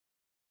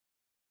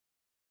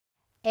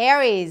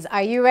Aries,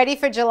 are you ready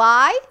for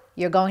July?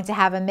 You're going to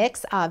have a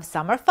mix of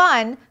summer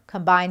fun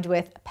combined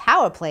with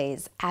power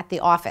plays at the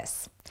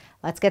office.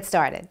 Let's get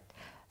started.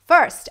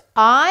 First,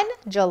 on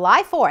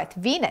July 4th,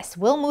 Venus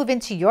will move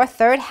into your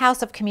third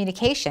house of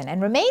communication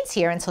and remains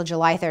here until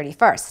July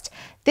 31st.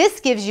 This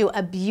gives you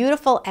a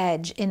beautiful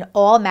edge in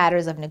all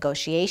matters of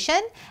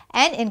negotiation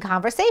and in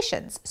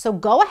conversations. So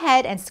go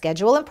ahead and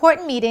schedule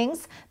important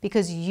meetings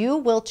because you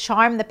will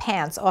charm the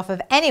pants off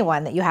of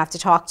anyone that you have to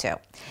talk to.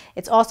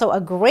 It's also a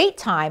great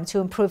time to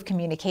improve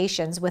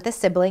communications with a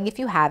sibling if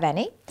you have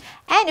any.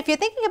 And if you're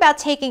thinking about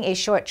taking a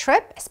short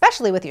trip,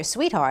 especially with your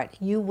sweetheart,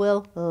 you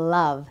will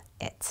love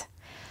it.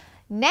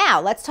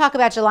 Now, let's talk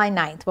about July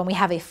 9th when we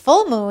have a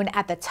full moon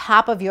at the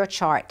top of your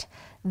chart.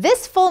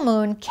 This full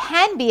moon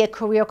can be a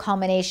career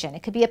culmination.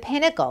 It could be a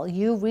pinnacle,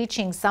 you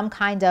reaching some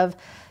kind of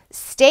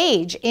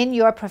stage in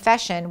your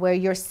profession where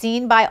you're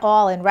seen by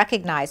all and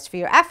recognized for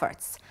your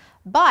efforts.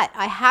 But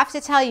I have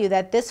to tell you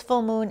that this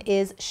full moon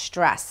is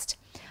stressed.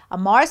 A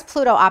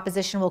Mars-Pluto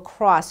opposition will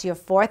cross your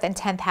 4th and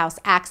 10th house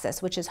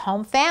axis, which is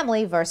home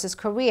family versus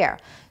career.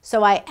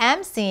 So I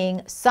am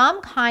seeing some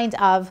kind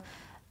of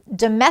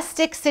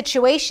domestic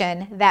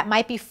situation that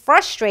might be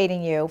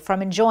frustrating you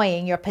from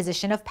enjoying your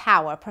position of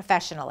power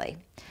professionally.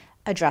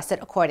 Address it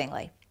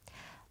accordingly.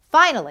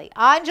 Finally,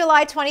 on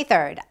July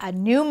 23rd, a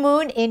new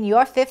moon in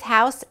your 5th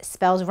house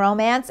spells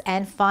romance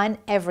and fun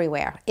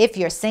everywhere. If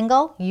you're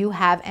single, you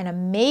have an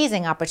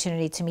amazing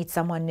opportunity to meet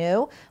someone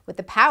new with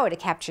the power to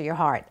capture your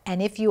heart.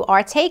 And if you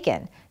are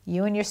taken,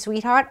 you and your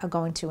sweetheart are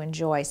going to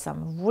enjoy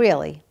some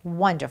really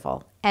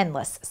wonderful,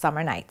 endless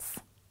summer nights.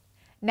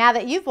 Now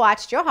that you've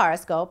watched your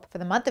horoscope for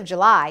the month of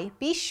July,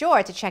 be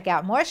sure to check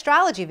out more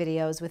astrology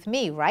videos with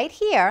me right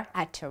here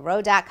at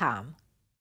Tarot.com.